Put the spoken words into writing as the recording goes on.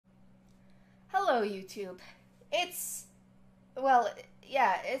Hello, YouTube. Well,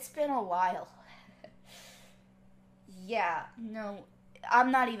 yeah, it's been a while. Yeah, no,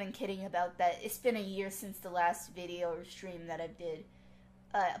 I'm not even kidding about that. It's been a year since the last video or stream that I did.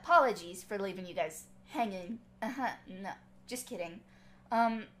 Apologies for leaving you guys hanging. No, just kidding.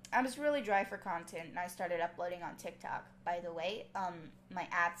 I was really dry for content, and I started uploading on TikTok, by the way. My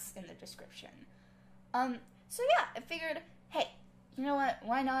ad's in the description. So yeah, I figured, hey, you know what,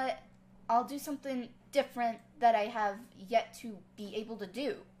 why not? I'll do something different that I have yet to be able to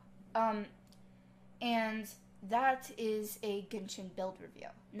do. And that is a Genshin build review.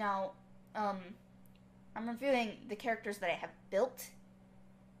 Now, I'm reviewing the characters that I have built.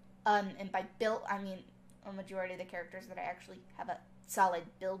 And by built, I mean a majority of the characters that I actually have a solid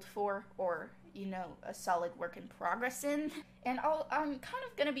build for, or, you know, a solid work in progress in. And I'm kind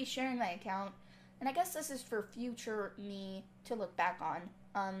of going to be sharing my account, and I guess this is for future me to look back on,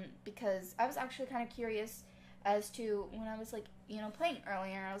 because I was actually kind of curious as to, when I was, like, you know, playing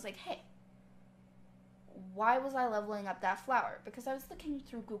earlier, I was like, hey, why was I leveling up that flower? Because I was looking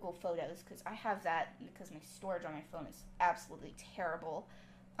through Google Photos, because I have that, because my storage on my phone is absolutely terrible,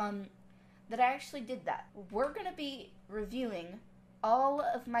 that I actually did that. We're going to be reviewing all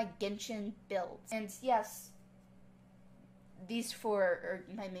of my Genshin builds. And yes, these four are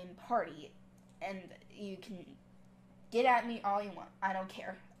my main party, and you can get at me all you want. I don't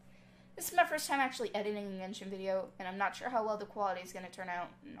care. This is my first time actually editing a Genshin video, and I'm not sure how well the quality is going to turn out.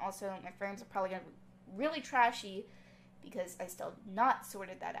 And also, my frames are probably going to be really trashy because I still have not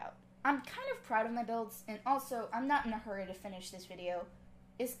sorted that out. I'm kind of proud of my builds, and also, I'm not in a hurry to finish this video.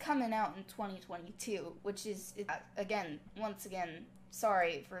 It's coming out in 2022, which is, once again,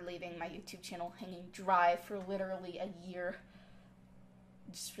 sorry for leaving my YouTube channel hanging dry for literally a year.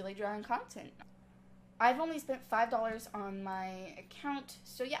 Just really dry on content. I've only spent $5 on my account,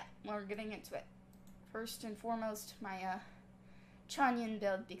 so yeah, we're getting into it. First and foremost, my Changyun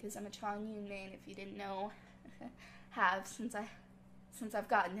build, because I'm a Changyun main, if you didn't know. Have since I've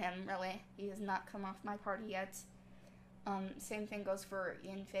gotten him, really. He has not come off my party yet. Same thing goes for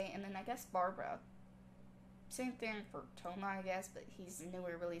Yinfei, and then I guess Barbara. Same thing for Toma, I guess, but he's a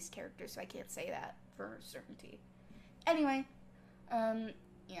newer release character, so I can't say that for certainty. Anyway,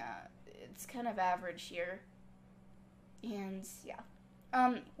 yeah, it's kind of average here. And,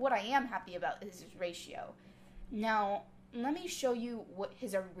 yeah. What I am happy about is his ratio. Now, let me show you what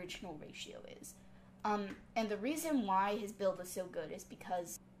his original ratio is. And the reason why his build is so good is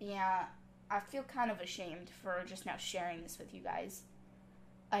because, yeah, I feel kind of ashamed for just now sharing this with you guys.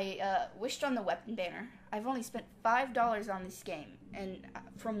 I wished on the weapon banner. I've only spent $5 on this game, and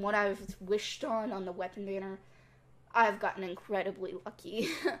from what I've wished on the weapon banner, I've gotten incredibly lucky.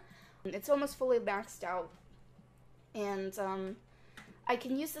 It's almost fully maxed out, and I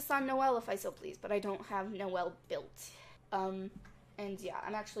can use this on Noelle if I so please, but I don't have Noelle built. And yeah,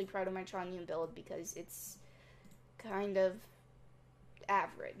 I'm actually proud of my Changyun build because it's kind of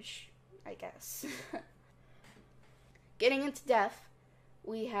average, I guess. Getting into depth,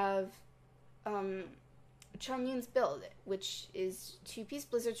 we have Changyun's build, which is 2-piece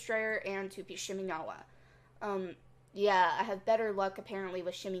Blizzard Strider and 2-piece Shiminawa. Yeah, I have better luck apparently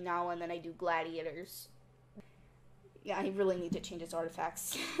with Shiminawa than I do Gladiators. Yeah, I really need to change his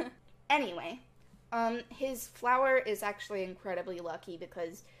artifacts. Anyway, his flower is actually incredibly lucky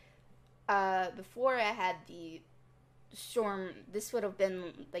because before I had the Storm, this would have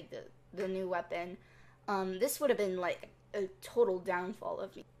been like the new weapon. This would have been like a total downfall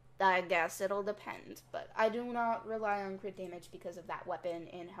of me. I guess it'll depend, but I do not rely on crit damage because of that weapon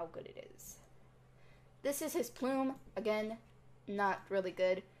and how good it is. This is his plume. Again, not really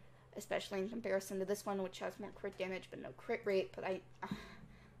good, especially in comparison to this one, which has more crit damage but no crit rate. But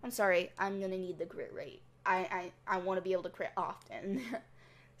I'm sorry, I'm gonna need the crit rate. I want to be able to crit often.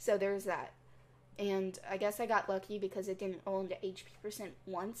 So there's that. And I guess I got lucky because it didn't roll into HP percent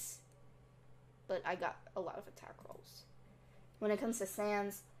once, but I got a lot of attack rolls. When it comes to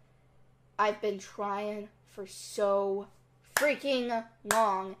sands, I've been trying for so freaking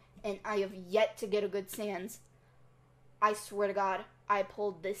long, and I have yet to get a good sands. I swear to God, I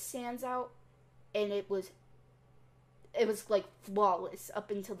pulled this sands out, and it was like flawless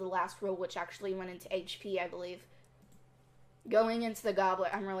up until the last roll, which actually went into HP, I believe. Going into the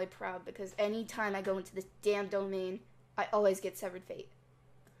Goblet, I'm really proud, because anytime I go into this damn domain, I always get Severed Fate.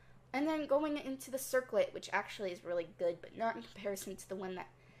 And then going into the Circlet, which actually is really good, but not in comparison to the one that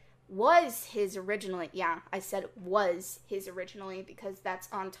was his originally. Yeah, I said was his originally, because that's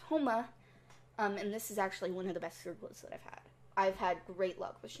on Toma, and this is actually one of the best circlets that I've had. I've had great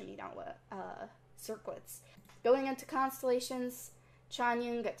luck with Shiminawa circlets. Going into constellations,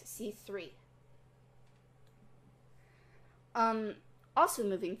 Changyun got to C3. Also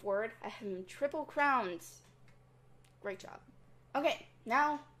moving forward, I have him triple crowns. Great job. Okay,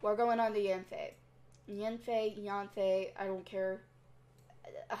 now we're going on to Yanfei. Yanfei, I don't care.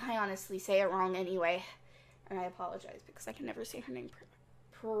 I honestly say it wrong anyway, and I apologize because I can never say her name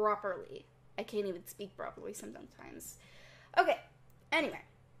properly. I can't even speak properly sometimes. Okay, anyway.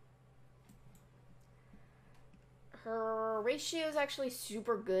 Her ratio is actually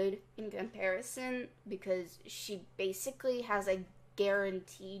super good in comparison because she basically has a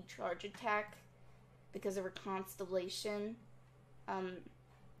guaranteed charge attack because of her constellation.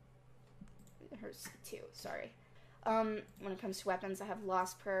 Hers too, sorry. When it comes to weapons, I have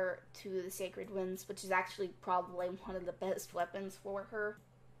Lost Prayer to the Sacred Winds, which is actually probably one of the best weapons for her.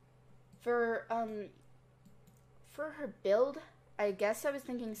 For her build, I guess I was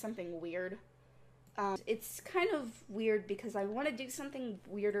thinking something weird. It's kind of weird because I want to do something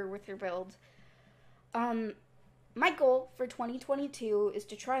weirder with her build. My goal for 2022 is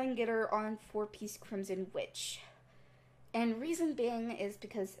to try and get her on 4-piece Crimson Witch. And reason being is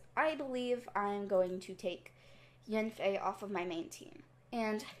because I believe I'm going to take Yanfei off of my main team.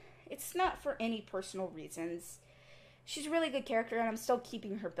 And it's not for any personal reasons. She's a really good character and I'm still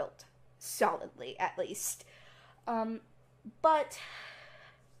keeping her built. Solidly, at least. But...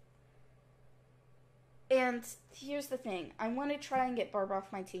 And here's the thing. I want to try and get Barbara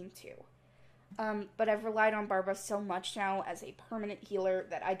off my team too. But I've relied on Barbara so much now as a permanent healer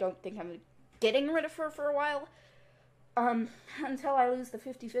that I don't think I'm getting rid of her for a while. Until I lose the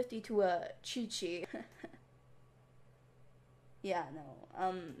 50-50 to a Chi-Chi. Yeah,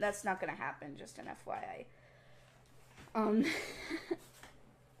 no. That's not gonna happen, just an FYI.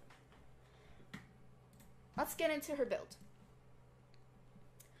 Let's get into her build.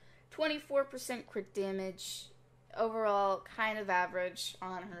 24% crit damage. Overall, kind of average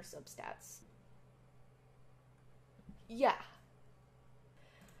on her substats. Yeah.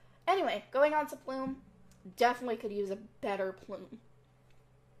 Anyway, going on to Plume. Definitely could use a better Plume.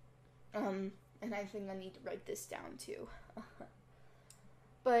 And I think I need to write this down too.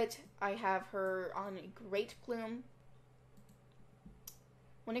 But I have her on a great Plume.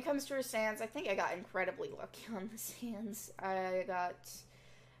 When it comes to her sands, I think I got incredibly lucky on the sands. I got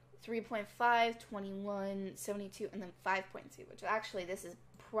 3.5, 21, 72, and then 5.2, which actually this is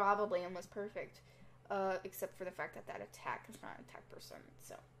probably almost perfect. Except for the fact that that attack is not an attack percent,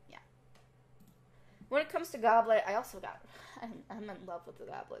 so yeah. When it comes to Goblet, I also got... I'm in love with the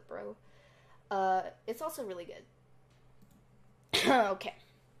Goblet, bro. It's also really good. Okay.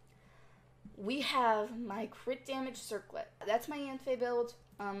 We have my crit damage circlet. That's my Yanfei build.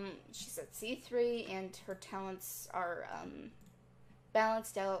 She's at C3, and her talents are,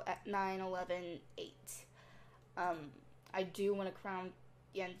 balanced out at 9, 11, 8. I do want to crown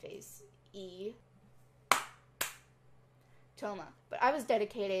Yanfei's E. Toma. But I was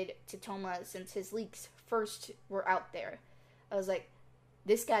dedicated to Toma since his leaks first were out there. I was like,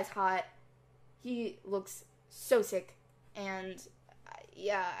 this guy's hot. He looks so sick. And,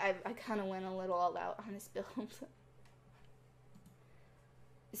 yeah, I kind of went a little all out on his build.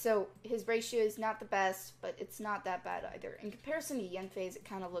 So, his ratio is not the best, but it's not that bad either. In comparison to Yanfei's, it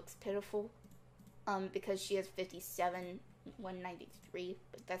kind of looks pitiful. Because she has 57, 193.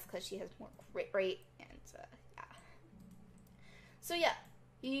 But that's because she has more crit rate. And, yeah. So, yeah.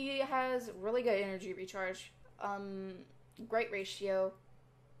 He has really good energy recharge. Great ratio.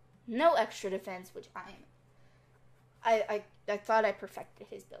 No extra defense, which I thought I perfected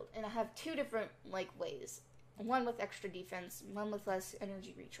his build. And I have two different, ways. One with extra defense, one with less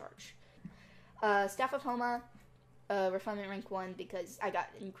energy recharge. Staff of Homa, Refinement rank 1 because I got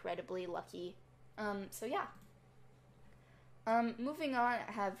incredibly lucky. So yeah. Moving on,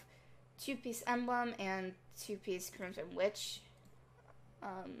 I have 2-piece Emblem and 2-piece Crimson Witch.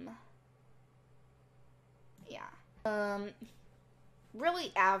 Yeah.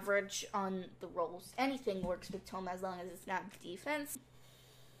 Really average on the rolls. Anything works with Toma as long as it's not defense.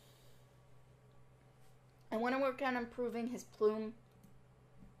 I want to work on improving his plume.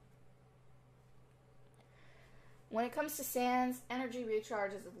 When it comes to sands, energy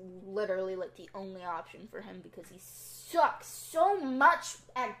recharge is literally the only option for him because he sucks so much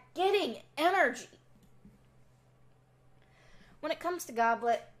at getting energy. When it comes to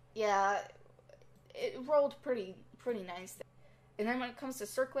Goblet, yeah, it rolled pretty nice. And then when it comes to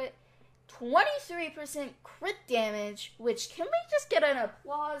Circlet, 23% crit damage, which, can we just get an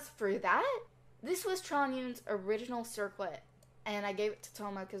applause for that? This was Tron-Yoon's original Circlet, and I gave it to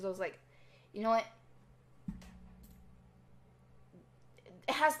Toma because I was like, you know what?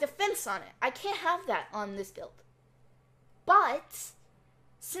 It has defense on it. I can't have that on this build. But,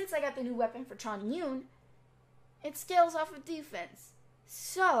 since I got the new weapon for Tron-Yoon, It scales off of defense.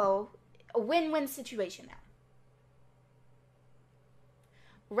 So, a win-win situation now.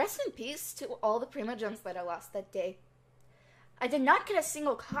 Rest in peace to all the Prima Gems that I lost that day. I did not get a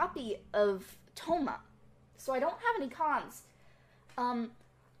single copy of Toma, so I don't have any cons.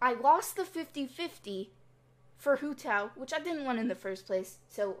 I lost the 50-50 for Hu Tao, which I didn't want in the first place,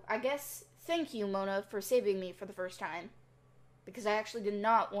 so I guess thank you, Mona, for saving me for the first time, because I actually did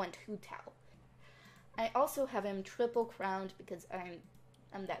not want Hu Tao. I also have him triple crowned because I'm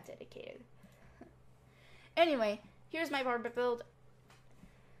that dedicated. Anyway, here's my barber build.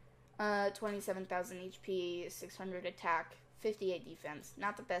 27,000 HP, 600 attack, 58 defense.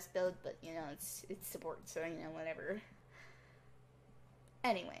 Not the best build, but you know, it's support, so you know, whatever.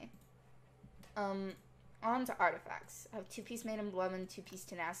 Anyway, on to artifacts. I have 2-piece Maiden Blood and 2-piece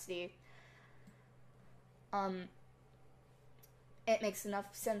Tenacity. It makes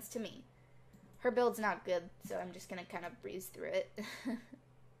enough sense to me. Her build's not good, so I'm just gonna kind of breeze through it.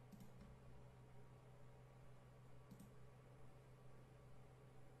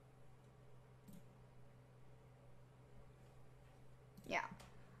 Yeah.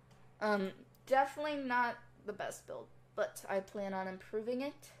 Definitely not the best build, but I plan on improving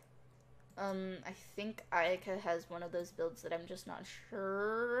it. I think Ayaka has one of those builds that I'm just not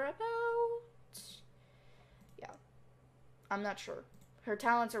sure about. Yeah. I'm not sure. Her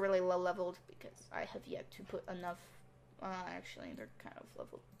talents are really low-leveled because I have yet to put enough... actually, they're kind of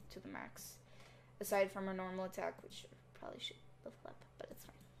leveled to the max. Aside from her normal attack, which I probably should level up, but it's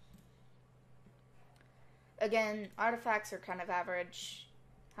fine. Again, artifacts are kind of average.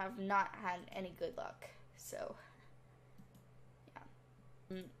 Have not had any good luck, so...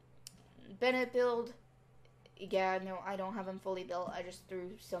 Yeah. Bennett build... Yeah, no, I don't have him fully built. I just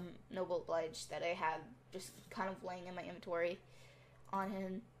threw some Noble Oblige that I had just kind of laying in my inventory on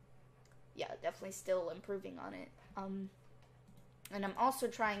him. Yeah, definitely still improving on it. And I'm also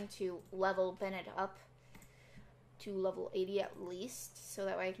trying to level Bennett up to level 80 at least, so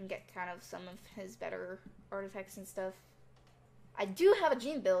that way I can get kind of some of his better artifacts and stuff. I do have a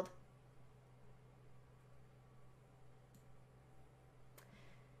Jean build.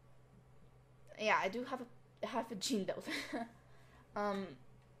 Yeah, I do have a Jean build.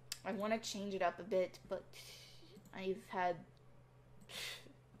 I want to change it up a bit, but I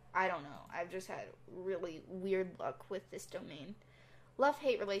don't know. I've just had really weird luck with this domain.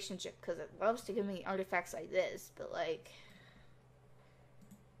 Love-hate relationship, because it loves to give me artifacts like this, but, like,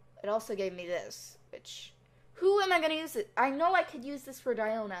 it also gave me this, which, who am I going to use it? I know I could use this for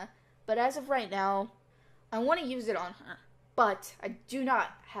Diona, but as of right now, I want to use it on her, but I do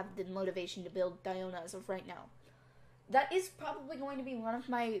not have the motivation to build Diona as of right now. That is probably going to be one of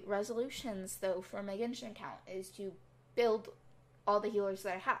my resolutions, though, for my Genshin account, is to build all the healers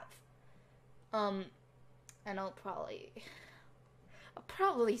that I have. And I'll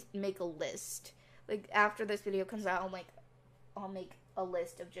probably make a list. Like, after this video comes out, I'll make a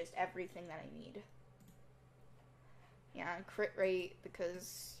list of just everything that I need. Yeah, crit rate,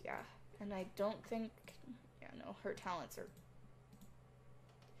 because, yeah. And I don't think, yeah, no, her talents are...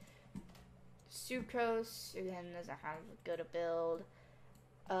 Sucrose, again, doesn't have a good build.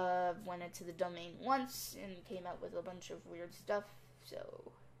 Went into the domain once and came out with a bunch of weird stuff,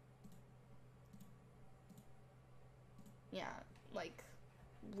 so... Yeah, like,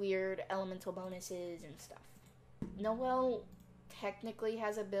 weird elemental bonuses and stuff. Noelle technically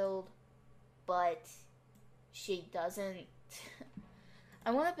has a build, but she doesn't.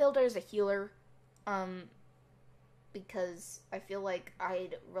 I want to build her as a healer, because I feel like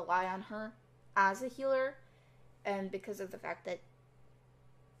I'd rely on her as a healer, and because of the fact that,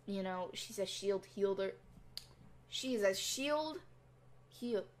 you know, she's a shield healer. She's a shield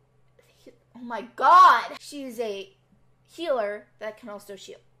heal. Oh my god! She's a healer that can also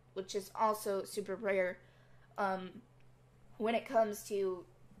shield, which is also super rare when it comes to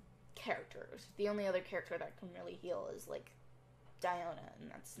characters. The only other character that can really heal is, like, Diona,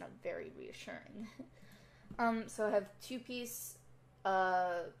 and that's not very reassuring. So I have 2-piece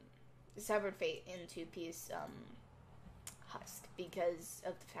Severed Fate and 2-piece Husk, because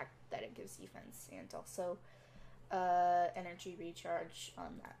of the fact that it gives defense, and also energy recharge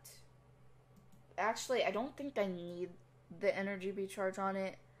on that. Actually, I don't think I need the energy recharge on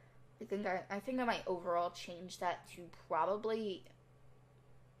it. I think I might overall change that to probably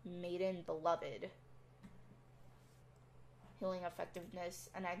Maiden Beloved. Healing effectiveness,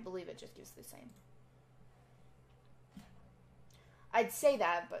 and I believe it just gives the same. I'd say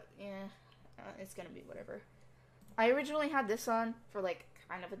that, but yeah, it's gonna be whatever. I originally had this on for, like,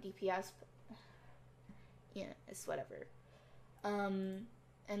 kind of a DPS, but yeah, it's whatever. And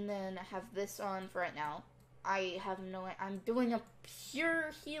then I have this on for right now, I have no. I'm doing a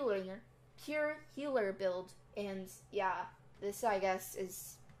pure healer build, and yeah, this I guess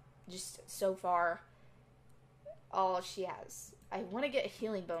is just so far all she has. I want to get a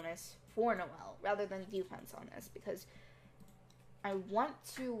healing bonus for Noelle rather than defense on this because I want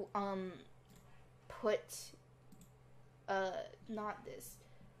to put not this,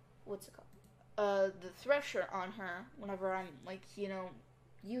 what's it called, the Thresher on her whenever I'm like, you know,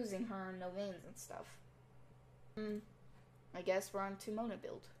 using her no veins and stuff. I guess we're on to Mona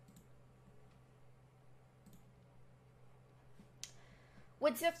build.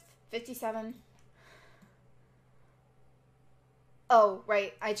 Woodsith 57. Oh,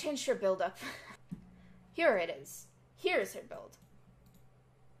 right, I changed her build up. Here it is. Here's her build.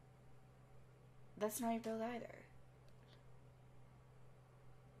 That's not your build either.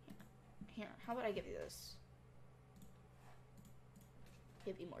 Here, how about I give you this?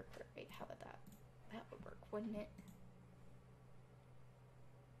 Give you more crit rate. How about that? That would work, wouldn't it?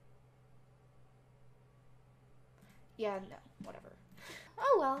 Yeah, no, whatever.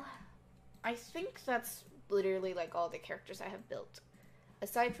 Oh well. I think that's literally like all the characters I have built.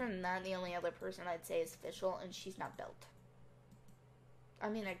 Aside from that, the only other person I'd say is Fischl, and she's not built. I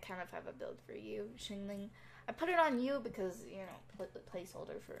mean, I kind of have a build for you, Xingling. I put it on you because, you know,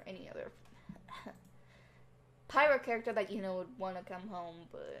 placeholder for any other pyro character that, you know, would want to come home,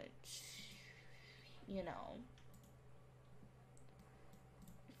 but, you know.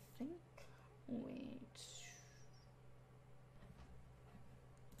 I think, wait.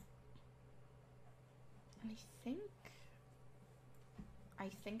 I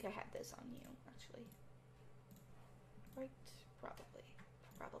think I had this on you, actually. Right?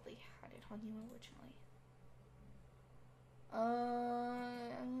 Probably had it on you originally.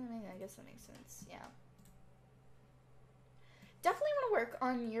 I guess that makes sense, yeah. Definitely want to work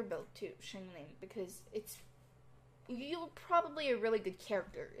on your build too, Xingling, because you're probably a really good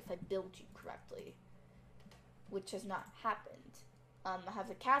character if I build you correctly. Which has not happened. I have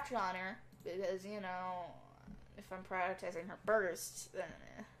the catcher on her, because, you know, if I'm prioritizing her burst, then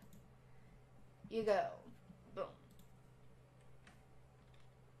you go. Boom.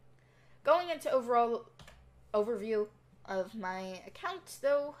 Going into overall overview of my account,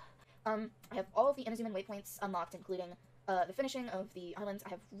 though, I have all of the Inazuman waypoints unlocked, including the finishing of the islands. I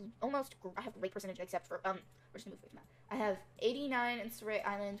have great percentage, except for, we're just gonna move away from that. I have 89 in Saray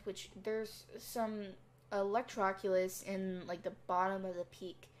Island, which there's some Electroculus in, like, the bottom of the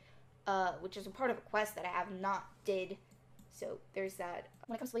peak, which is a part of a quest that I have not did. So there's that.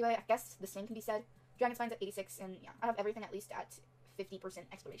 When it comes to leeway, I guess the same can be said. Dragon Spine's at 86, and yeah, I have everything at least at 50%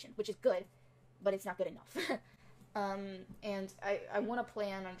 exploration, which is good, but it's not good enough. And I want to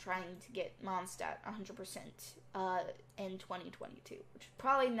plan on trying to get Mondstadt 100% in 2022, which is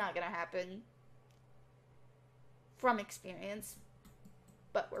probably not going to happen from experience,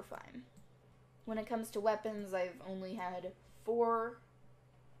 but we're fine. When it comes to weapons, I've only had 4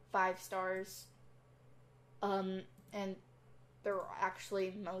 5 stars, and they're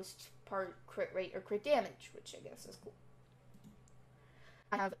actually most part crit rate or crit damage, which I guess is cool.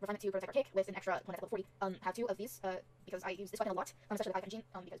 I have Refinement 2 Prototype Cake with an extra opponent level 40. I have 2 of these, because I use this weapon a lot, especially the Python Gene,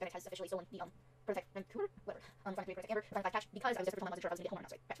 because Bennett has officially stolen the, Prototype Vancouver, whatever, Refinement 3 Prototype Amber, Refinement 5 Cash, because I was desperate for time, I wasn't sure if I was going to get home or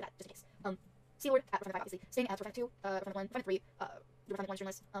not, so I patched for that, just in case. Sealord at Refinement 5, obviously. Sting at Refinement 2, Refinement 1, Refinement 3, Refinement 1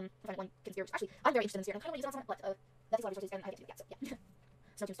 Streamless, Refinement 1 Conspirator, which actually, I'm very interested in this year, and I kind of want to use it on something, but, that takes a lot of resources, and I get to, yeah, so, yeah.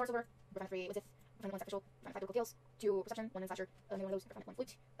 Snow Tomb Star Silver, Refinement 3 Wizith, Refinement 1 Sacrificial, Refinement 5 Local Gales, 2 Perception, 1 in Slasher, maybe one of those, Refinement 1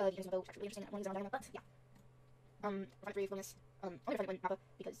 Flute, the Unison Bow, which actually really interesting, 1 is on Dynamo, but, yeah. Refinement 3 Luminous, only Refinement 1 Mappa,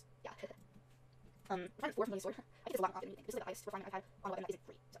 because, yeah. Refinement 4 Familiar Sword, I get this a lot more often than you think. This is like the highest refinement I've had on a weapon that isn't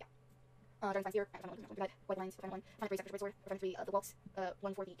free, so yeah. Dragon Spine Spear, Refinement 1 Red, White Lines, Refinement 1, Refinement 3 Sacrificial Sword, Refinement 3 the Waltz,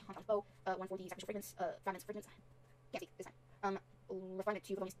 1 for the Compound Bow, 1 for the Sacrificial Fragrance, Fragments Fragrance, can't see, this time. Refinement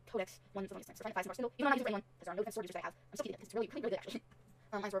 2 Felonious Codex, 1 Felonious Strength, Refinement 5 Smart Spindle, even though I'm not using the right one, because there are no defense sword users that I have, I'm still keeping it, because it's really good actually.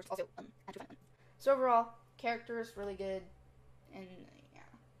 Mine's works also, at Refinement 1. So overall, character is really good, and yeah,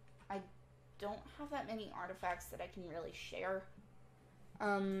 I don't have that many artifacts that I can really share.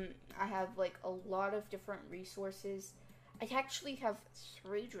 I have, like, a lot of different resources. I actually have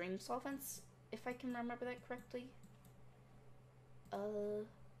 3 dream solvents, if I can remember that correctly. If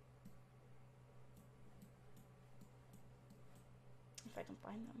I can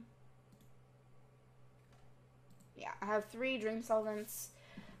find them. Yeah, I have 3 dream solvents,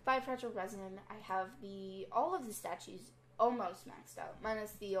 5 fragile resin. I have all of the statues almost maxed out,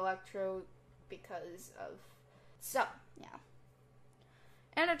 minus the electro because of, so, yeah.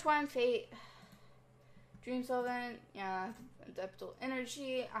 Intertwined Fate, Dream Solvent, yeah, Adeptal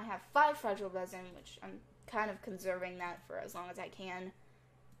Energy. I have 5 Fragile Resin, which I'm kind of conserving that for as long as I can.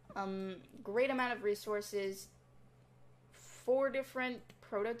 Great amount of resources, 4 different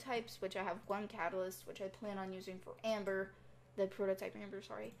prototypes, which I have 1 catalyst, which I plan on using for Amber, the prototype Amber,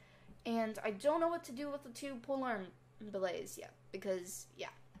 sorry. And I don't know what to do with the 2 polearm belays yet, because,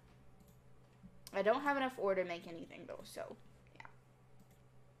 yeah. I don't have enough ore to make anything, though, so, yeah.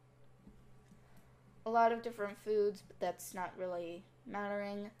 A lot of different foods, but that's not really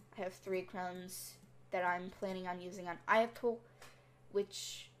mattering. I have 3 crowns that I'm planning on using on Ayato,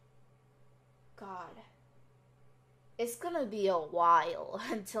 which, God, it's gonna be a while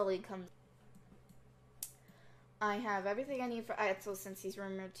until he comes. I have everything I need for Ayato since he's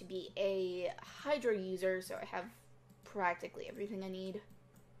rumored to be a Hydra user, so I have practically everything I need.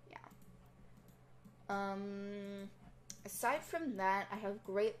 Yeah. Aside from that, I have a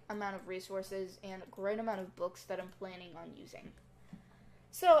great amount of resources and a great amount of books that I'm planning on using.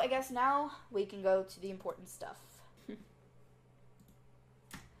 So I guess now we can go to the important stuff.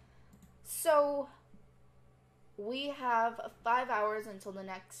 So we have 5 hours until the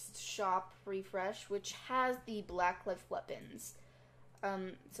next shop refresh, which has the Blackcliff weapons.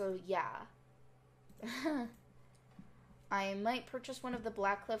 So yeah. I might purchase one of the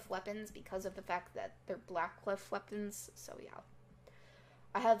Blackcliff weapons because of the fact that they're Blackcliff weapons, so yeah.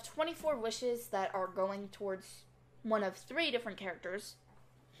 I have 24 wishes that are going towards one of 3 different characters.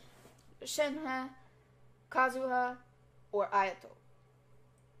 Shenhe, Kazuha, or Ayato.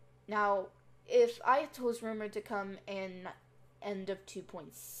 Now, if Ayato is rumored to come in end of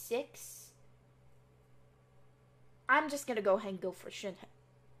 2.6, I'm just gonna go ahead and go for Shenhe.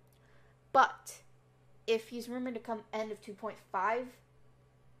 But if he's rumored to come end of 2.5,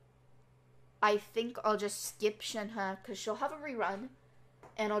 I think I'll just skip Shenhe because she'll have a rerun,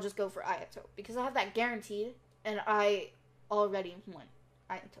 and I'll just go for Ayato because I have that guaranteed, and I already won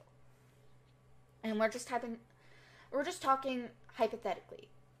Ayato. And we're just talking hypothetically.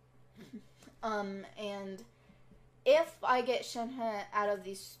 And if I get Shenhe out of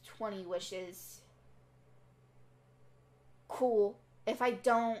these 20 wishes, cool. If I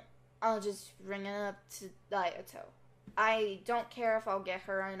don't, I'll just ring it up to Ayato. I don't care if I'll get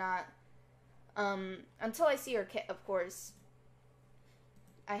her or not. Until I see her kit, of course.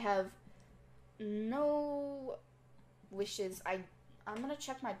 I have no wishes. I'm gonna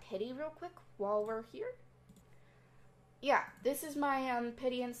check my pity real quick while we're here. Yeah, this is my,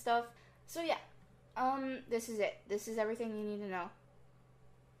 pity and stuff. So yeah, this is it. This is everything you need to know.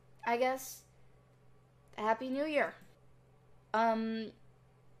 I guess, Happy New Year. And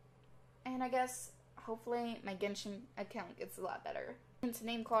I guess, hopefully, my Genshin account gets a lot better. Into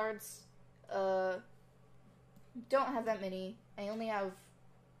name cards, don't have that many. I only have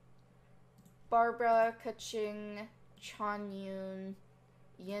Barbara, Keqing, Chanyun,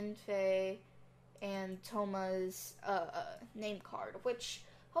 Yinfei, and Toma's, name card, which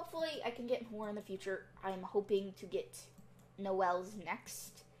hopefully I can get more in the future. I'm hoping to get Noelle's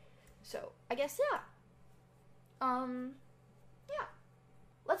next. So, I guess, yeah. Yeah.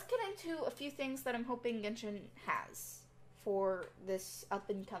 Let's get into a few things that I'm hoping Genshin has for this up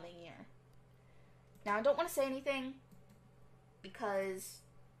and coming year. Now, I don't want to say anything because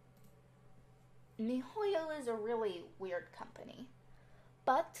miHoYo is a really weird company.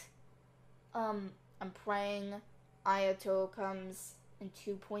 But, I'm praying Ayato comes in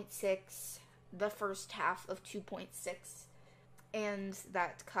 2.6, the first half of 2.6, and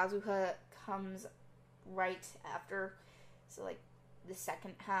that Kazuha comes right after, so like the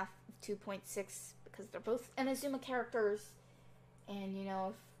second half of 2.6, because they're both Inazuma characters, and you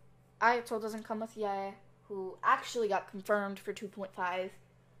know, if Ayato doesn't come with Yae, who actually got confirmed for 2.5,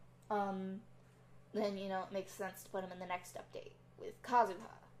 then, you know, it makes sense to put him in the next update with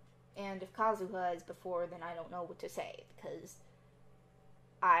Kazuha. And if Kazuha is before, then I don't know what to say, because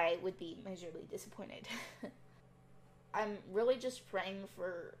I would be miserably disappointed. I'm really just praying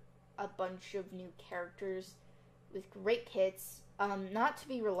for a bunch of new characters with great kits, not to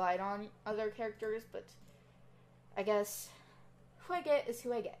be relied on other characters, but I guess who I get is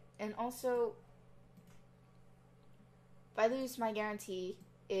who I get. And also, if I lose my guarantee,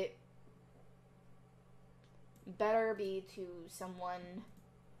 it better be to someone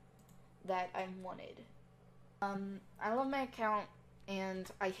that I wanted. I love my account, and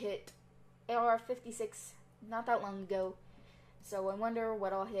I hit AR 56 not that long ago, so I wonder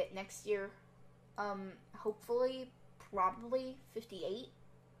what I'll hit next year. Hopefully, probably 58,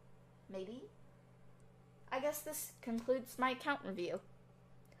 maybe. I guess this concludes my account review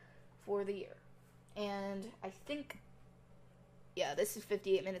for the year. And I think, yeah, this is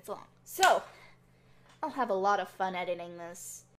 58 minutes long. So, I'll have a lot of fun editing this.